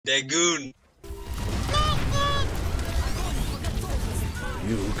That goon.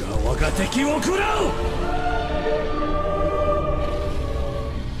 優雅我が敵を食らう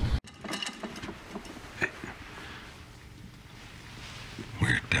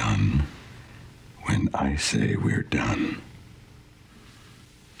We're done when I say we're done.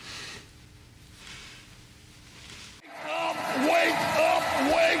 Wake up!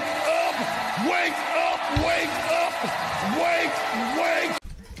 Wake up! Wake up! Wake up! Wake!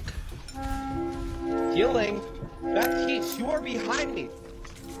 Healing? Baptiste, you are behind me.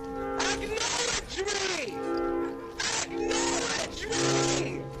 Acknowledge me! Acknowledge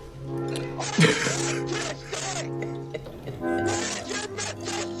me! What did you meant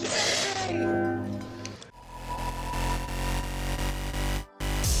to say?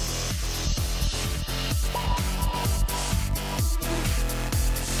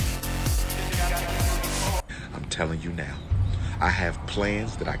 I'm telling you now, I have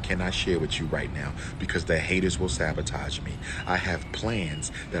plans that I cannot share with you right now because the haters will sabotage me. I have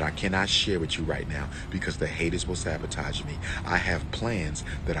plans that I cannot share with you right now because the haters will sabotage me. I have plans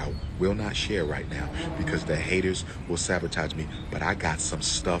that I will not share right now because the haters will sabotage me. But I got some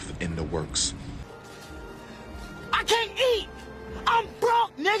stuff in the works. I can't eat! I'm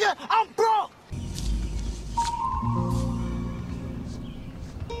broke, nigga! I'm broke!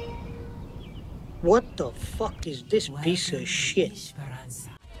 What the fuck is this piece of shit?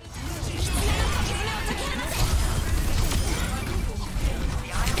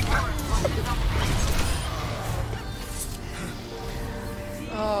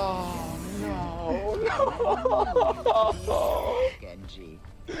 Oh, no. Genji.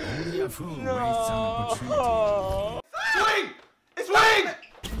 Only a fool waits on opportunity. Swing! It's swing!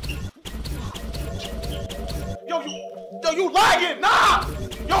 Yo, you lagging! Nah!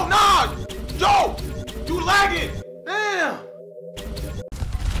 Yo, nah! Yo! You lagging! Damn!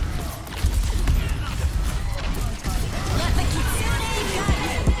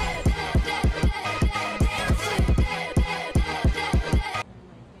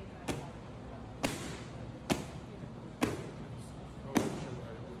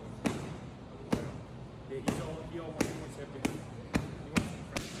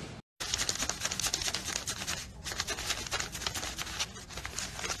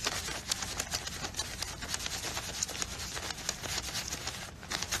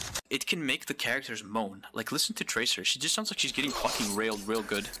 It can make the characters moan. Like, listen to Tracer. She just sounds like she's getting fucking railed real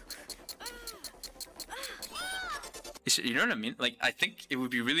good. You know what I mean? Like, I think it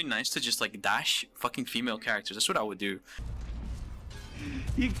would be really nice to just, like, dash fucking female characters. That's what I would do.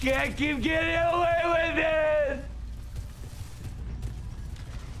 You can't keep getting away with it!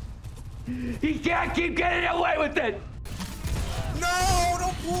 You can't keep getting away with it! No!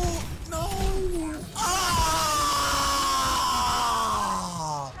 Don't pull! No! Ah!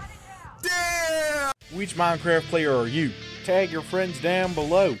 Damn! Which Minecraft player are you? Tag your friends down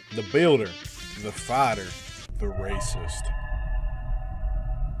below. The builder, the fighter, the racist.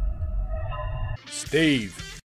 Steve.